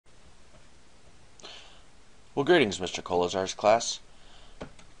Well, greetings, Mr. Kolazar's class.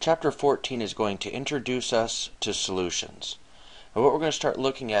 Chapter 14 is going to introduce us to solutions. And what we're going to start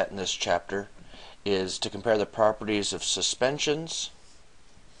looking at in this chapter is to compare the properties of suspensions,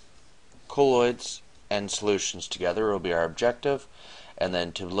 colloids, and solutions together will be our objective, and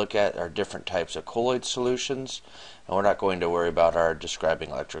then to look at our different types of colloid solutions, and we're not going to worry about our describing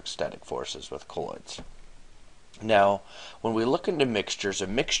electrostatic forces with colloids. Now, when we look into mixtures, a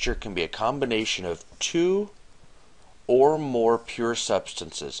mixture can be a combination of two or more pure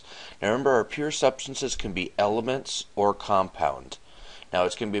substances. Now remember, our pure substances can be elements or compounds. Now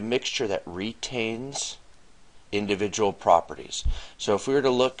it's going to be a mixture that retains individual properties. So if we were to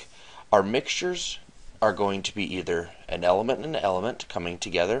look, our mixtures are going to be either an element and an element coming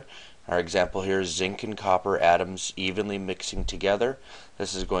together. Our example here is zinc and copper atoms evenly mixing together.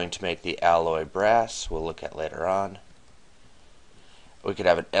 This is going to make the alloy brass, we'll look at later on. We could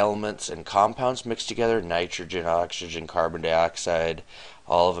have elements and compounds mixed together, nitrogen, oxygen, carbon dioxide,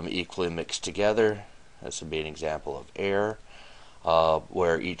 all of them equally mixed together. This would be an example of air,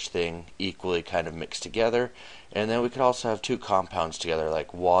 where each thing equally kind of mixed together. And then we could also have two compounds together,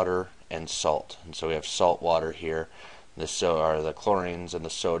 like water and salt. And so we have salt water here. The chlorines and the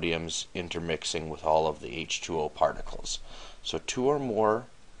sodiums intermixing with all of the H2O particles. So two or more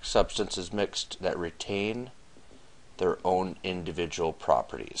substances mixed that retain their own individual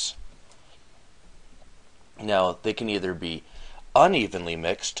properties. Now, they can either be unevenly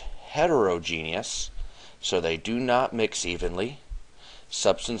mixed, heterogeneous, so they do not mix evenly.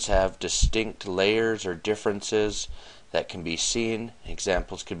 Substances have distinct layers or differences that can be seen.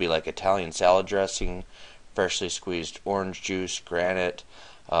 Examples could be like Italian salad dressing, freshly squeezed orange juice, granite.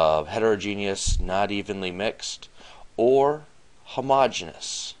 Heterogeneous, not evenly mixed, or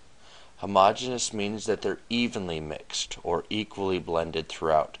homogeneous. Homogeneous means that they're evenly mixed or equally blended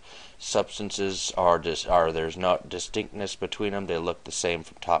throughout. Substances there's not distinctness between them. They look the same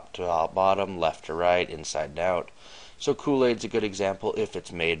from top to bottom, left to right, inside and out. So Kool-Aid's a good example if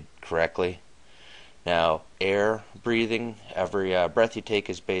it's made correctly. Now, air, breathing, every breath you take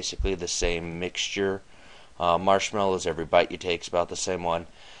is basically the same mixture. Marshmallows, every bite you take is about the same one.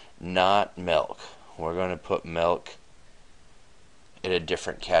 Not milk. We're going to put milk in a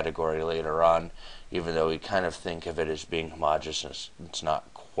different category later on, even though we kind of think of it as being homogeneous. It's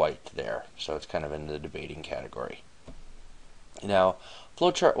not quite there, so it's kind of in the debating category. Now,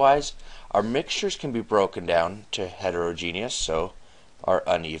 flowchart wise, our mixtures can be broken down to heterogeneous, so are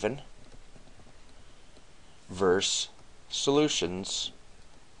uneven, versus solutions,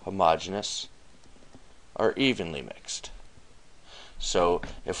 homogeneous, are evenly mixed. So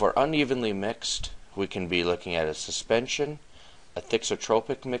if we're unevenly mixed, we can be looking at a suspension, a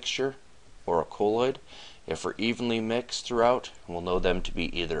thixotropic mixture, or a colloid. If we're evenly mixed throughout, we'll know them to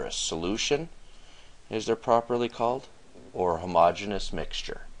be either a solution, as they're properly called, or a homogeneous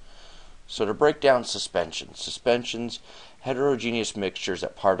mixture. So to break down suspensions, heterogeneous mixtures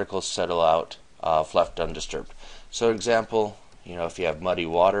that particles settle out if left undisturbed. So example, if you have muddy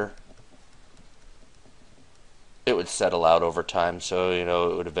water, it would settle out over time, so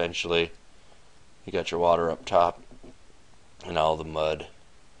it would eventually, you got your water up top, and all the mud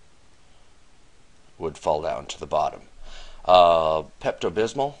would fall down to the bottom.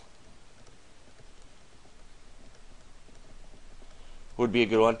 Pepto-Bismol would be a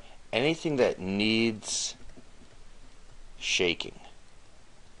good one. Anything that needs shaking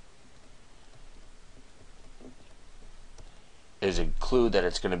is a clue that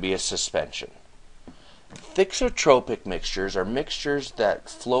it's going to be a suspension. Thixotropic mixtures are mixtures that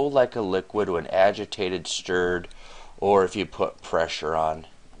flow like a liquid when agitated, stirred, or if you put pressure on.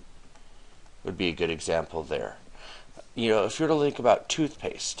 Would be a good example there. If you were to think about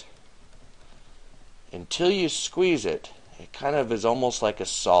toothpaste, until you squeeze it, it kind of is almost like a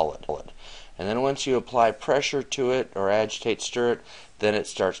solid. And then once you apply pressure to it or agitate, stir it, then it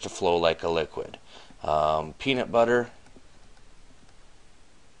starts to flow like a liquid. Peanut butter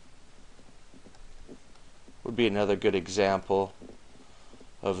would be another good example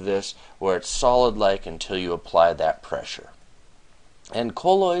of this, where it's solid-like until you apply that pressure. And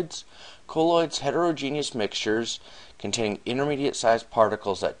colloids, heterogeneous mixtures containing intermediate-sized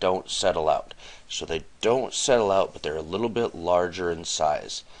particles that don't settle out. So they don't settle out, but they're a little bit larger in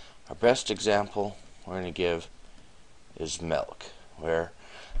size. Our best example we're going to give is milk, where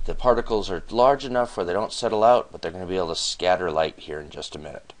the particles are large enough where they don't settle out, but they're going to be able to scatter light here in just a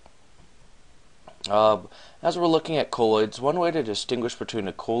minute. As we're looking at colloids, one way to distinguish between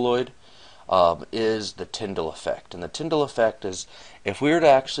a colloid is the Tyndall Effect. And the Tyndall Effect is if we were to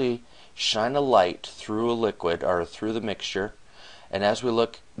actually shine a light through a liquid or through the mixture And as we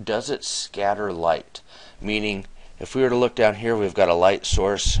look, does it scatter light? Meaning, if we were to look down here, we've got a light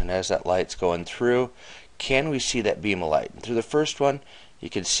source, and as that light's going through, can we see that beam of light? And through the first one, you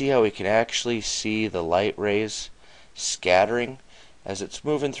can see how we can actually see the light rays scattering. As it's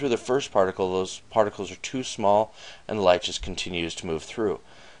moving through the first particle, those particles are too small, and the light just continues to move through.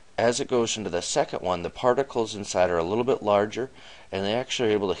 As it goes into the second one, the particles inside are a little bit larger, and they actually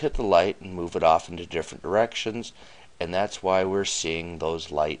are able to hit the light and move it off into different directions, and that's why we're seeing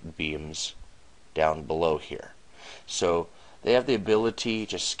those light beams down below here. So they have the ability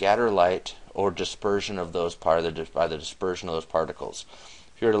to scatter light or dispersion of those by the dispersion of those particles.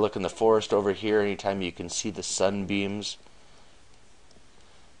 If you were to look in the forest over here, anytime you can see the sunbeams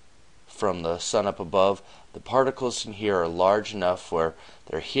from the sun up above, the particles in here are large enough where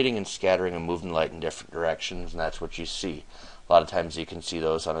they're hitting and scattering and moving light in different directions, and that's what you see. A lot of times you can see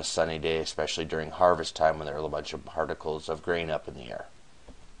those on a sunny day, especially during harvest time when there are a bunch of particles of grain up in the air.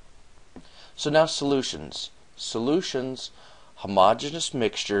 So now solutions. Solutions, homogeneous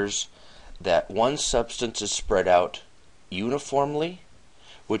mixtures that one substance is spread out uniformly,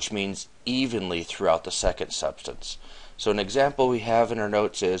 which means evenly throughout the second substance. So an example we have in our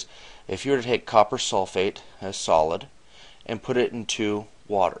notes is if you were to take copper sulfate as solid and put it into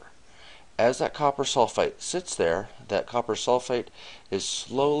water. As that copper sulfate sits there, that copper sulfate is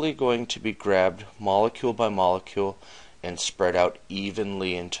slowly going to be grabbed molecule by molecule and spread out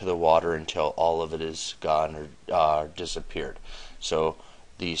evenly into the water until all of it is gone or disappeared. So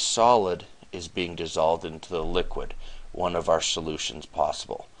the solid is being dissolved into the liquid, one of our solutions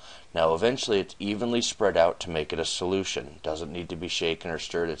possible. Now eventually it's evenly spread out to make it a solution. Doesn't need to be shaken or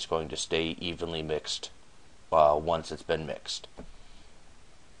stirred, it's going to stay evenly mixed once it's been mixed.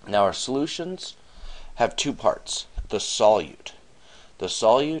 Now our solutions have two parts. The solute. The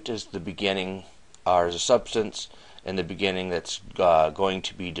solute is the beginning, is a substance in the beginning that's going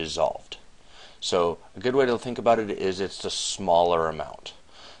to be dissolved. So a good way to think about it is it's the smaller amount.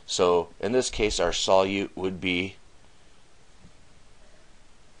 So in this case our solute would be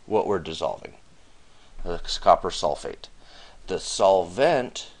what we're dissolving, the copper sulfate. The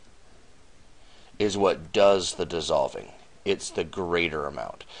solvent is what does the dissolving. It's the greater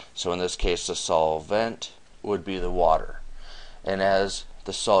amount. So in this case the solvent would be the water. And as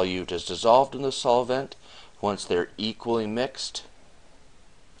the solute is dissolved in the solvent, once they're equally mixed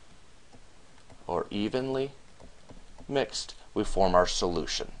or evenly mixed, we form our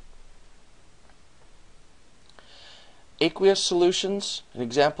solution. Aqueous solutions, an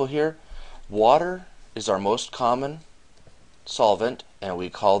example here, water is our most common solvent, and we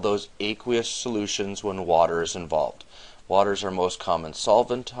call those aqueous solutions when water is involved. Water is our most common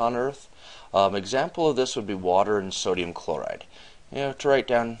solvent on Earth. Example of this would be water and sodium chloride. You have to write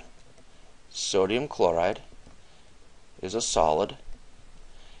down sodium chloride is a solid,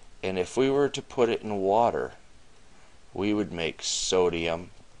 and if we were to put it in water, we would make sodium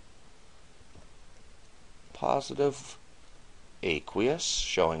positive aqueous,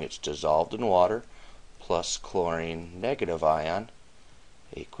 showing it's dissolved in water, plus chlorine negative ion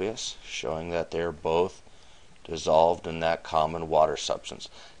aqueous, showing that they're both dissolved in that common water substance.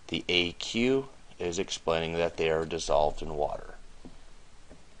 The AQ is explaining that they are dissolved in water.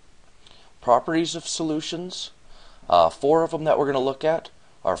 Properties of solutions, 4 of them that we're going to look at.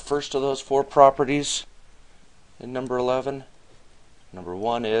 Our first of those 4 properties in number 11, number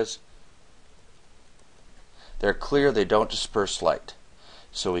 1 is they're clear, they don't disperse light.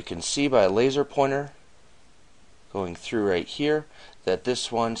 So we can see by a laser pointer going through right here that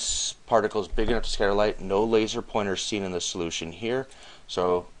this one's particle is big enough to scatter light. No laser pointer seen in the solution here,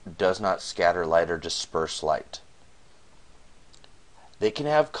 so it does not scatter light or disperse light. They can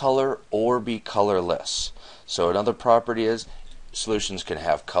have color or be colorless. So another property is solutions can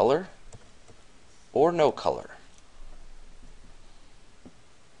have color or no color.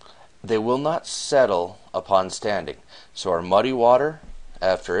 They will not settle upon standing. So our muddy water,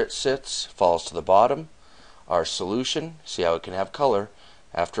 after it sits, falls to the bottom. Our solution, see how it can have color,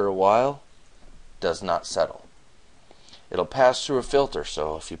 after a while, does not settle. It'll pass through a filter,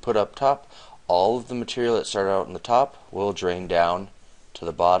 so if you put up top, all of the material that started out in the top will drain down to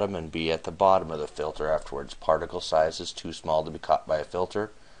the bottom and be at the bottom of the filter afterwards. Particle size is too small to be caught by a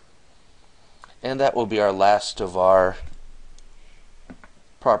filter. And that will be our last of our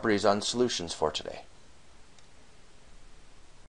properties on solutions for today.